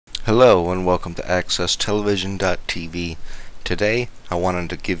Hello and welcome to AccessTelevision.tv. Today I wanted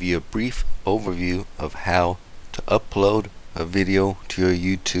to give you a brief overview of how to upload a video to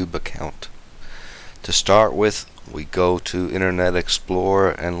your YouTube account. To start with, we go to Internet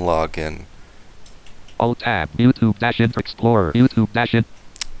Explorer and log in. Alt-Tab, YouTube-Explorer, YouTube-.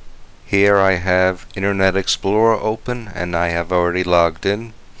 Here I have Internet Explorer open and I have already logged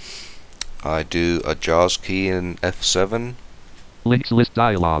in. I do a JAWS key in F7. Links list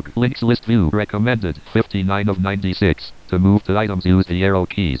dialog. Links list view recommended 59 of 96. To move the items, use the arrow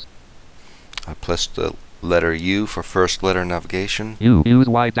keys. I press the letter U for first letter navigation. U. Use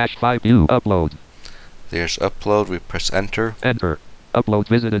Y-5 U. Upload. There's upload. We press enter. Enter. Upload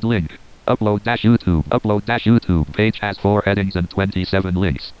visited link. Upload-YouTube. Upload-YouTube. Page has 4 headings and 27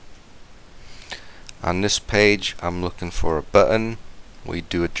 links. On this page, I'm looking for a button. We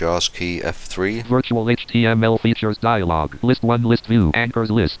do a JAWS key F3. Virtual HTML features dialog. List 1 list view. Anchors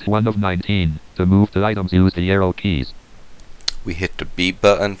list 1 of 19. To move the items, use the arrow keys. We hit the B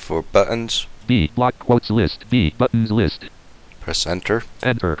button for buttons. B. Block quotes list. B. Buttons list. Press enter.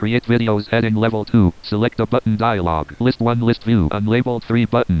 Enter. Create videos heading level 2. Select a button dialog. List 1 list view. Unlabeled 3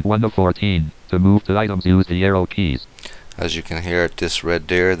 button 1 of 14. To move the items, use the arrow keys. As you can hear at this red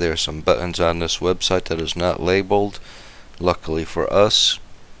there are some buttons on this website that is not labeled. Luckily for us,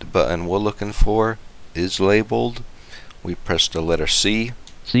 the button we're looking for is labeled. We press the letter C.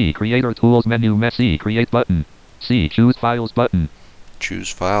 C. Creator Tools menu. C. Create button. C. Choose Files button. Choose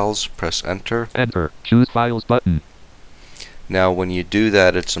Files. Press enter. Enter. Choose Files button. Now when you do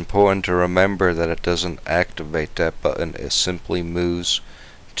that, it's important to remember that it doesn't activate that button. It simply moves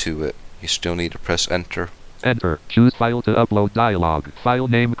to it. You still need to press enter. Enter. Choose file to upload dialog. File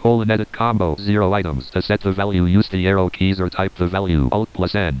name : edit combo 0 items. To set the value, use the arrow keys or type the value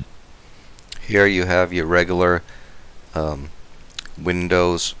Alt+N. Here you have your regular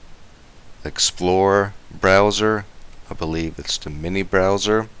Windows Explorer browser. I believe it's the mini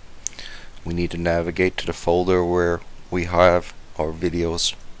browser. We need to navigate to the folder where we have our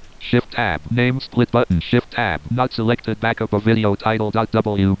videos. Shift tab. Name split button. Shift tab. Not selected. Backup of video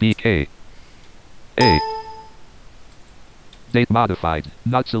title.wbk. A. Date modified.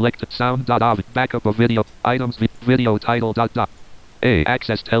 Not selected. Sound.av. Backup of video. Items. Video title. A.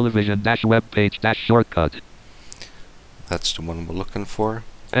 Access television web page shortcut. That's the one we're looking for.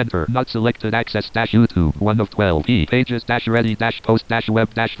 Enter. Not selected. Access YouTube 1 of 12. E. Pages ready post web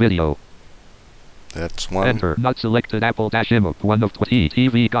video. That's one. Enter. Not selected. Apple image 1 of 20.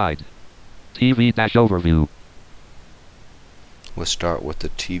 TV guide. TV overview. We'll start with the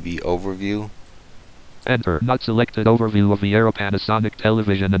TV overview. Enter. Not selected. Overview of the Aero Panasonic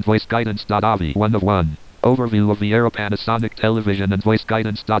television and voice guidance.avi 1 of 1. Overview of the Aero Panasonic television and voice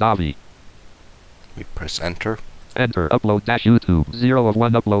guidance.avi. We press enter. Enter. Upload YouTube 0 of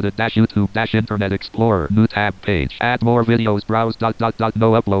 1. Uploaded YouTube Internet Explorer. New tab page. Add more videos. Browse . No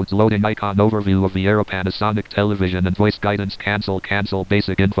uploads. Loading icon. Overview of the Aero Panasonic television and voice guidance. Cancel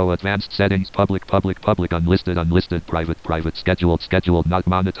basic info. Advanced settings. Public unlisted private scheduled not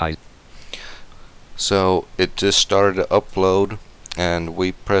monetized. So it just started to upload and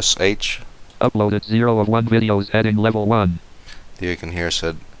we press H. Uploaded 0 of 1 videos heading level 1. There you can hear it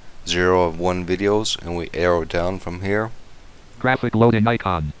said 0 of 1 videos and we arrow down from here. Graphic loading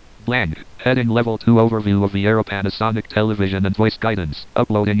icon. Blank. Heading level 2. Overview of the Aero Panasonic television and voice guidance.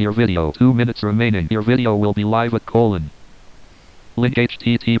 Uploading your video. 2 minutes remaining. Your video will be live at : link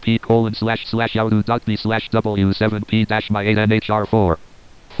http://yahoo.me/w7p-my8nhr4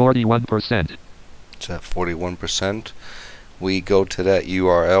 41%. It's at 41%. We go to that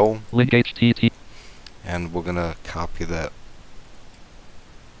URL. Link http. And we're gonna copy that.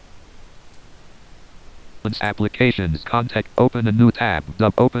 Applications. Contact. Open a new tab.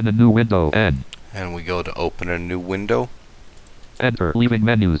 Open a new window. N. And we go to open a new window. Enter. Leaving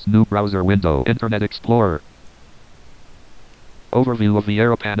menus. New browser window. Internet Explorer. Overview of the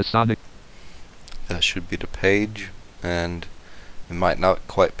Aero Panasonic. That should be the page. And it might not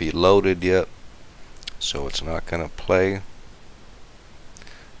quite be loaded yet, so it's not gonna play.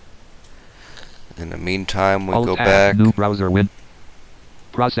 In the meantime, we go back. New browser window.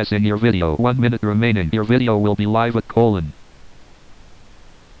 Processing your video. 1 minute remaining. Your video will be live at :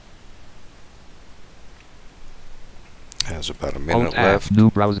 Has about a minute Alt-Tab. left.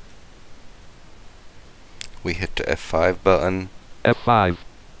 New browser. We hit the F5 button. F5.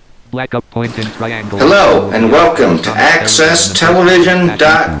 Black up pointing triangle. Hello and welcome to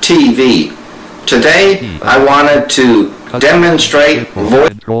AccessTelevision.tv. Today I wanted to demonstrate voice.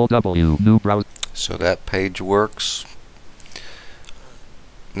 Control W. New browser. So that page works.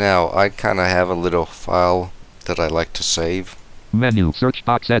 Now I kind of have a little file that I like to save. Menu. Search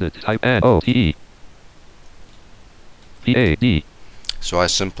box. Edit. Type N-O-T-E. P-A-D. So I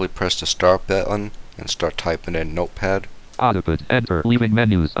simply press the start button and start typing in Notepad. Audipad. Enter. Leaving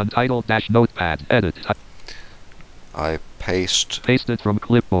menus. Untitled dash Notepad. Edit. I paste. Pasted from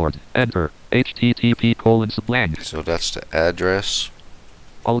clipboard. Enter. http:// blank. So that's the address.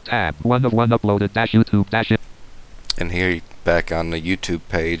 Alt tab. 1 of 1 uploaded dash YouTube dash. And here, back on the YouTube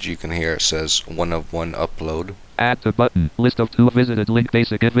page, you can hear it says 1 of 1 upload. Add to button. List of 2 visited link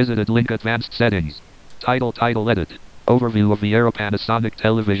basic and visited link advanced settings. Title edit. Overview of the Era Panasonic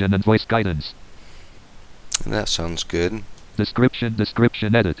television and voice guidance. And that sounds good.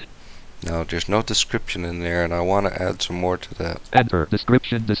 Description edit. Now there's no description in there and I want to add some more to that. Enter.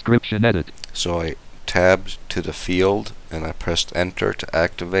 Description edit. So I tabbed to the field and I pressed enter to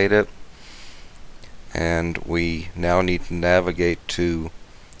activate it. And we now need to navigate to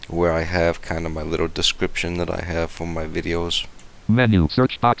where I have kind of my little description that I have for my videos. Menu.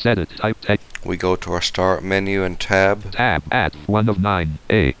 Search box. Edit. Type text. We go to our start menu and tab. Add 1 of 9.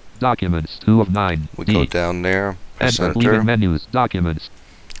 A. Documents 2 of 9. We D. go down there. Press Enter. enter. Leaving menus. Documents.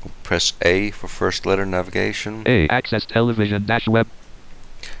 Press A for first letter navigation. A. Access television dash web.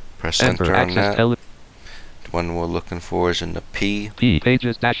 Press Enter. enter on Access that. The one we're looking for is in the P. P.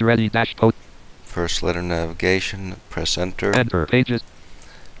 Pages dash ready dash post. First letter navigation. Press enter. Enter. Pages.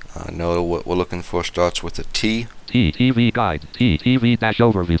 No, what we're looking for starts with a T. T. TV guide. T. TV dash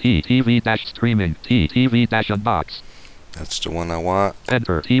overview. T. TV dash streaming. T. TV dash unbox. That's the one I want.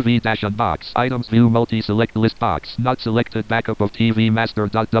 Enter. TV dash unbox. Items view multi-select list box. Not selected backup of TV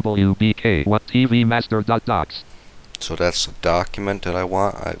master.wbk. What TV master.docs. So that's the document that I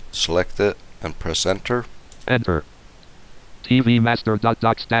want. I select it and press enter. Enter. TV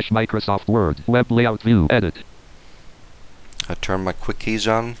master.docs dash Microsoft Word. Web layout view. Edit. I turn my quick keys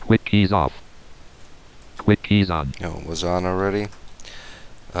on. Quick keys off. Quick keys on. No, it was on already.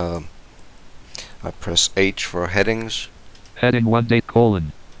 I press H for headings. Heading 1 date :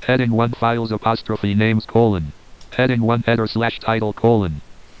 Heading 1 files apostrophe names : Heading 1 header / title :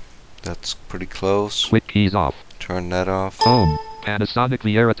 That's pretty close. Quick keys off. Turn that off. Home. Panasonic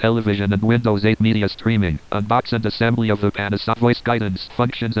Viera television and Windows 8 media streaming. Unbox and assembly of the Panasonic voice guidance,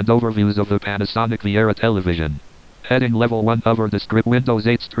 functions and overviews of the Panasonic Viera television. Heading level 1 hover descript Windows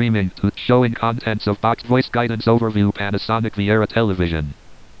 8 streaming to showing contents of box voice guidance overview Panasonic Viera television.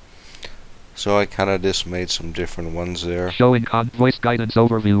 So I kind of just made some different ones there. Showing voice guidance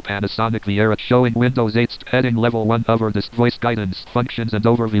overview Panasonic Viera showing Windows 8 heading level 1 hover this voice guidance functions and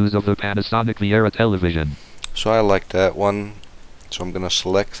overviews of the Panasonic Viera television. So I like that one. So I'm going to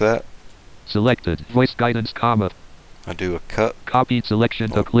select that. Selected voice guidance comma. I do a cut. Copied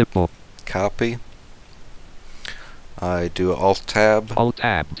selection to clipboard. Copy. I do Alt Tab. Alt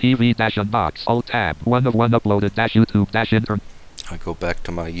Tab TV dash unbox. Alt Tab 1 of 1 uploaded dash YouTube dash internet. I go back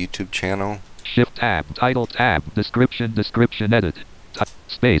to my YouTube channel. Shift tab, title tab, description edit.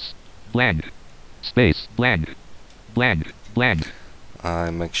 Space, blank, space, blank, blank, blank.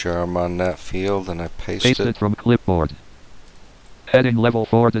 I make sure I'm on that field and I paste Pasted from clipboard. Heading level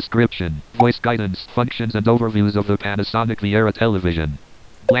 4 description, voice guidance, functions and overviews of the Panasonic Viera television.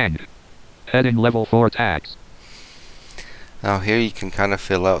 Blank. Heading level 4 tags. Now here you can kind of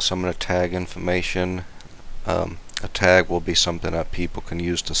fill out some of the tag information. A tag will be something that people can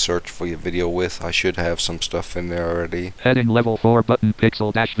use to search for your video with. I should have some stuff in there already. Heading level 4 button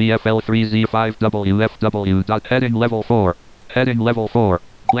pixel dash VFL3Z5WFW dot heading level 4. Heading level 4.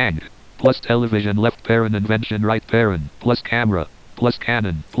 Blank. Plus television left parent invention right parent. Plus camera. Plus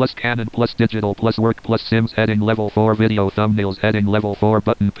Canon plus digital plus work plus Sims heading level 4 video thumbnails heading level 4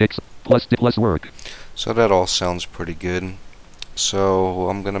 button pixel plus work. So that all sounds pretty good. So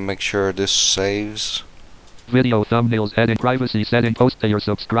I'm gonna make sure this saves. Video thumbnails heading privacy setting post to your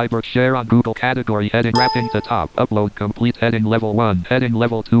subscriber share on Google category heading wrapping to top upload complete heading level 1 heading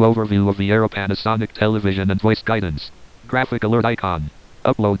level 2 overview of the Era Panasonic television and voice guidance. Graphic alert icon.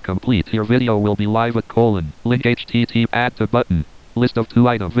 Upload complete. Your video will be live at : link http add to button. List of 2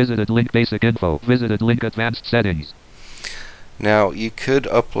 items. Visited link basic info. Visited link advanced settings. Now you could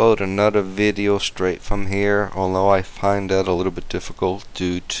upload another video straight from here, although I find that a little bit difficult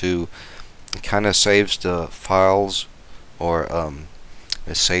due to it kind of saves the files or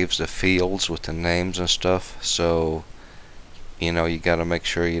it saves the fields with the names and stuff, so you know you gotta make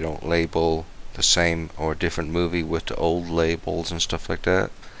sure you don't label the same or different movie with the old labels and stuff like that.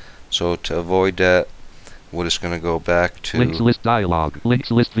 So to avoid that, we're just gonna go back to links list dialog,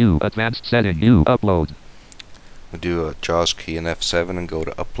 links list view, advanced setting, new upload. We do a JAWS key and F7 and go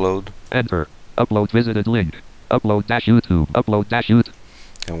to upload. Enter. Upload visited link. Upload dash YouTube. Upload dash YouTube.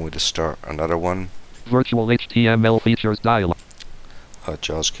 And we just start another one. Virtual HTML features dialog.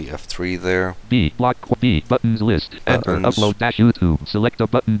 JAWS key F3 there. B. Block B. Buttons list. Enter. Buttons. Upload dash YouTube. Select a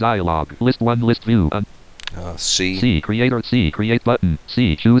button dialog. List 1 list view. C. C. Creator C. Create button.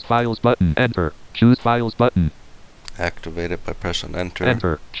 C. Choose files button. Enter. Choose files button. Activate it by pressing enter.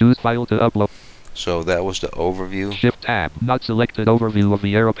 Enter. Choose file to upload. So that was the overview. Shift tab. Not selected. Overview of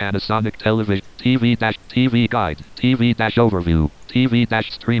the Aero Panasonic television. TV guide. TV overview.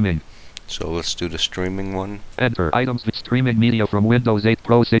 TV streaming. So let's do the streaming one. Enter. Items with streaming media from Windows 8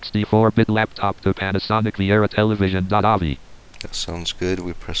 Pro 64-bit laptop to Panasonic Viera television.avi. That sounds good.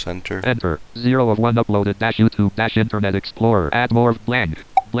 We press enter. Enter. 0 of 1 uploaded YouTube Internet Explorer. Add more blank.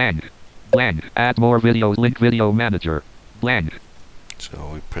 Add more videos. Link video manager. Blank.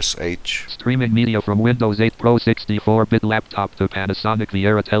 So we press H. Streaming media from Windows 8 Pro 64-bit laptop to Panasonic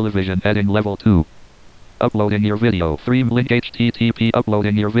Viera television. Heading level 2. Uploading your video. 3 link HTTP.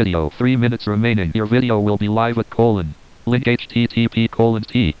 Uploading your video. 3 minutes remaining. Your video will be live at : link HTTP :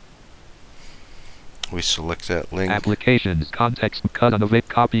 T. We select that link. Applications. Context. Cut on of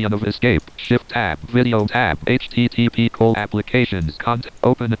copy on of escape. Shift tab. Video tab. HTTP : applications.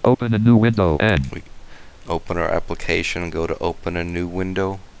 Open a new window. And We open our application and go to open a new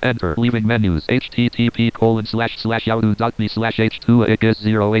window. enter. Leaving menus. HTTP :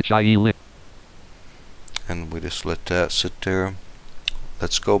 yahoo.me/h2x0hie link. And we just let that sit there.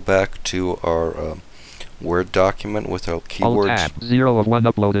 Let's go back to our Word document with our Alt keywords. tab. 0 of 1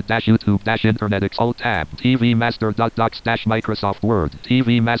 uploaded YouTube Internet Alt tab. TV Master docs Microsoft Word.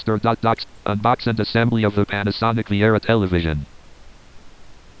 TV Master docs. Unbox and assembly of the Panasonic Viera television.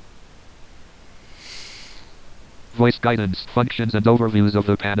 Voice guidance, functions and overviews of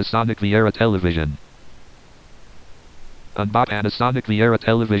the Panasonic Viera television. Unbox Panasonic Viera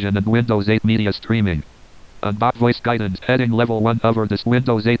television and Windows 8 media streaming. Unbox voice guidance. Heading level 1 over this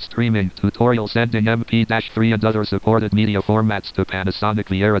Windows 8 streaming tutorial sending MP-3 and other supported media formats to Panasonic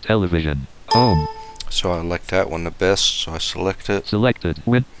Viera television. Home. So I like that one the best, so I select it. Selected.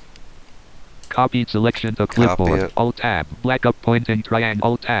 Copied selection to clipboard. Alt tab. Black up pointing triangle.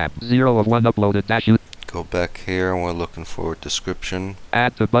 Alt tab. 0 of 1 uploaded Go back here and we're looking for description.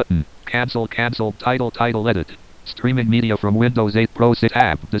 Add to button. Cancel title edit. Streaming media from Windows 8 Pro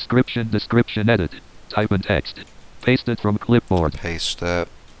tab. Description edit. Type in text. Paste it from clipboard. Paste that.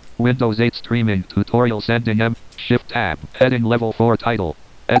 Windows 8 streaming tutorial sending Shift tab. Heading level 4 title.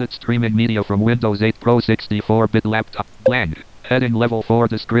 Edit streaming media from Windows 8 Pro 64-bit laptop. Blank. Heading level 4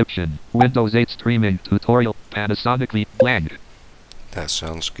 description. Windows 8 streaming tutorial Panasonic V blank. That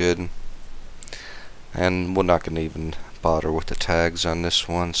sounds good. And we're not going to even bother with the tags on this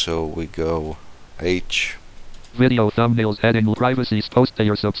one, so we go H. Video thumbnails heading privacy post to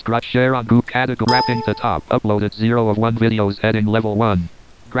your subscribe share on group category wrapping to top uploaded 0 of 1 videos heading level 1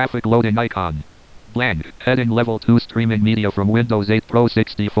 graphic loading icon blank heading level 2 streaming media from Windows 8 Pro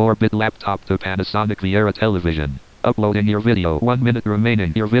 64-bit laptop to Panasonic Viera television. Uploading your video. 1 minute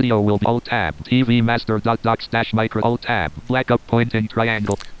remaining. Your video will be Alt tab. TV Master docs micro Alt tab. Black up pointing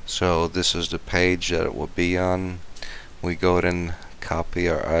triangle. So this is the page that it will be on. We go ahead and copy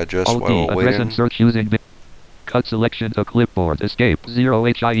our address Alt while we're address and waiting. search using cut selection to clipboard. Escape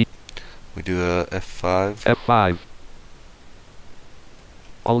 0HIE. We do a F5. F5.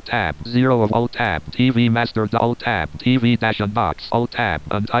 Alt tab 0 of Alt tab. TV Master Alt tab. TV unbox Alt tab.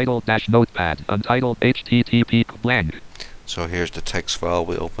 Untitled notepad. Untitled HTTP blank. So here's the text file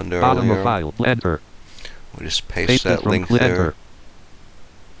we opened earlier. Bottom of file. Enter. We just paste Paste that link there. Enter.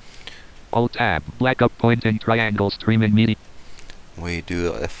 Alt tab. Black up pointing triangle streaming media. We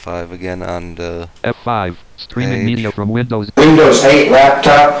do a F5 again on the F5. Streaming page. media from Windows 8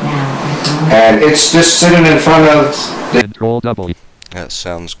 laptop, and it's just sitting in front of the Control W. That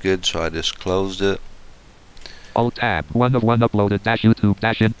sounds good, so I just closed it. Alt tab. 1 of 1 uploaded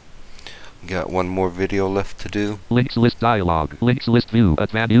YouTube in. Got one more video left to do. Links list dialog. Links list view.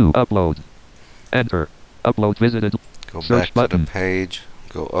 Advanced view. Upload. Enter. Upload visited. Go Search back button. to the page.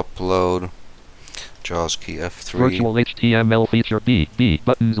 Go upload. JAWS key F3. Virtual HTML feature B.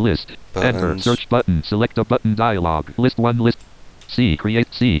 Buttons list. Enter. Buttons. Search button. Select a button dialog. List 1 list. C.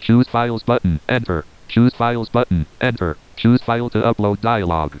 Create C. Choose files button. Enter. Choose files button. Enter. Choose file to upload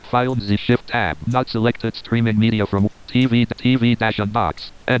dialog. File Z shift tab. Not selected streaming media from TV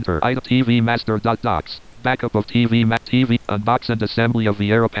unbox. Enter. Item TV Master docs. Backup of TV unbox and assembly of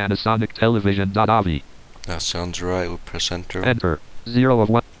Viera Panasonic television.avi. That sounds right. We press enter. Enter. 0 of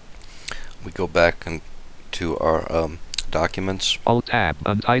 1. We go back and to our documents. Alt tab.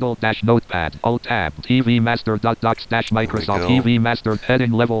 Untitled notepad. Alt tab. TV Master docs Microsoft TV Master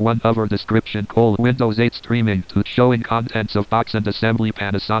heading level 1 hover description Windows 8 streaming to showing contents of box and assembly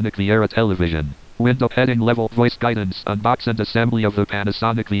Panasonic Viera television. Window heading level voice guidance. Unbox and assembly of the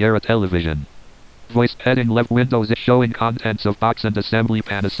Panasonic Viera television. Voice heading left Windows is showing contents of box and assembly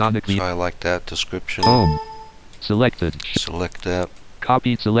Panasonic So Viera. I like that description. Home. Selected. Select that.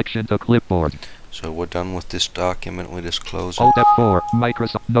 Copied selection to clipboard. So we're done with this document. We just close it. Alt F4.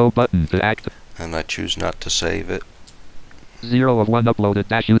 Microsoft. No button to act. And I choose not to save it. 0 of 1 uploaded.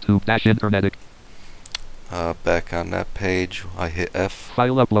 YouTube. Internet. Back on that page, I hit F.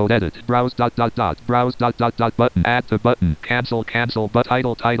 File upload edit. Browse browse button. Add to button. Cancel but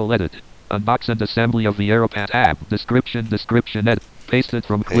title edit. Unbox and assembly of Viera tab. Description edit. Pasted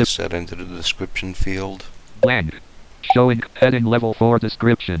from clip. Paste that into the description field. Blank. Showing heading level 4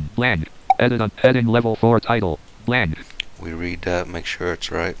 description. Blank. Edit on heading level 4 title. Blank. We read that, make sure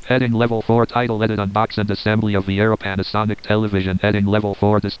it's right. Heading level 4 title edit unbox and assembly of Viera Panasonic television. Heading level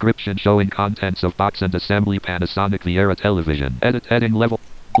 4 description showing contents of box and assembly Panasonic Viera television. Edit heading level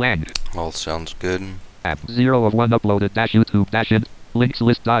blank. All sounds good. App 0 of 1 uploaded YouTube in links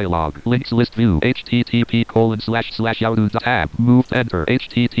list dialog. Links list view. http://yahoo tab. Move enter.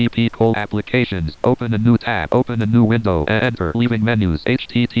 http: applications. Open a new tab. Open a new window. Enter. Leaving menus.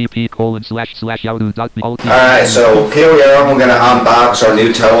 http://yahoo.me. Alright, so here we are. We're going to unbox our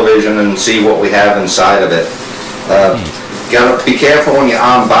new television and see what we have inside of it. Gotta be careful when you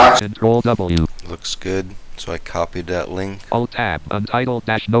unbox. Control W. Looks good. So I copied that link. Alt tab. Untitled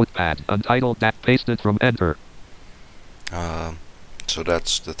dash notepad. Untitled dash pasted from enter. So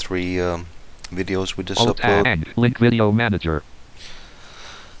that's the 3 videos we just Alt tab. uploaded. Link video manager.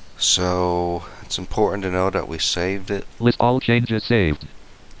 So it's important to know that we saved it. List all changes saved.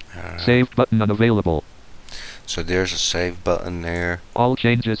 Saved button unavailable. So there's a save button there, All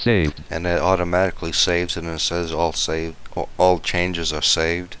changes saved. and it automatically saves it, and it says all changes are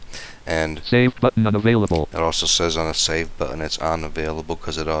saved, and Saved button unavailable. it also says on the save button it's unavailable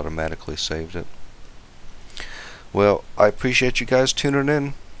because it automatically saved it. Well, I appreciate you guys tuning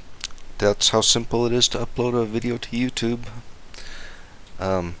in. That's how simple it is to upload a video to YouTube.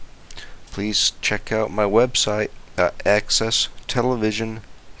 Please check out my website at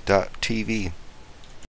accesstelevision.tv.